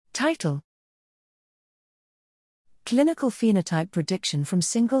Title: Clinical Phenotype Prediction from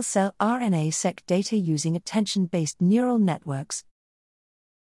Single-Cell RNA-seq Data Using Attention-Based Neural Networks.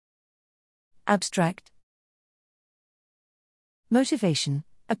 Abstract. Motivation: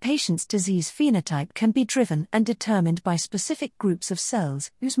 a patient's disease phenotype can be driven and determined by specific groups of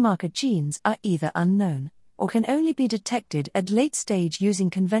cells whose marker genes are either unknown, or can only be detected at late stage using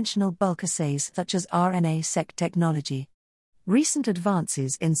conventional bulk assays such as RNA-seq technology. Recent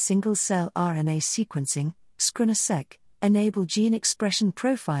advances in single-cell RNA sequencing, RNA-seq, enable gene expression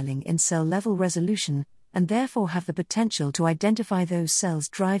profiling in cell-level resolution, and therefore have the potential to identify those cells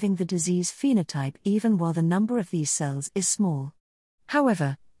driving the disease phenotype even while the number of these cells is small.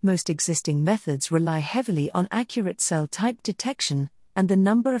 However, most existing methods rely heavily on accurate cell type detection, and the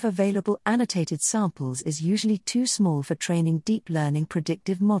number of available annotated samples is usually too small for training deep learning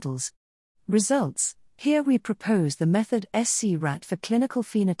predictive models. Results: here we propose the method SC-RAT for clinical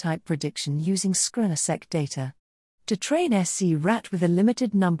phenotype prediction using RNA-seq data. To train SC-RAT with a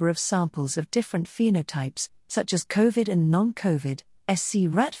limited number of samples of different phenotypes, such as COVID and non-COVID,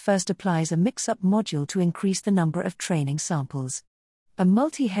 SC-RAT first applies a mix-up module to increase the number of training samples. A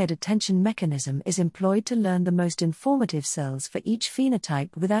multi-head attention mechanism is employed to learn the most informative cells for each phenotype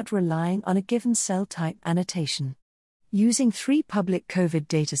without relying on a given cell type annotation. Using 3 public COVID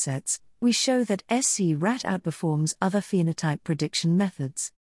datasets, we show that SC-RAT outperforms other phenotype prediction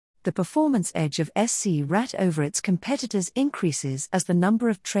methods. The performance edge of SC-RAT over its competitors increases as the number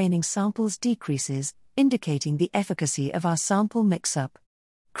of training samples decreases, indicating the efficacy of our sample mix-up.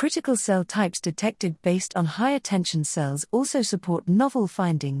 Critical cell types detected based on high-attention cells also support novel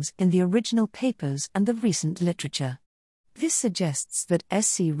findings in the original papers and the recent literature. This suggests that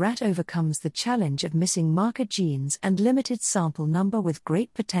SC-RAT overcomes the challenge of missing marker genes and limited sample number with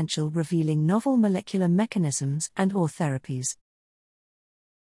great potential, revealing novel molecular mechanisms and/or therapies.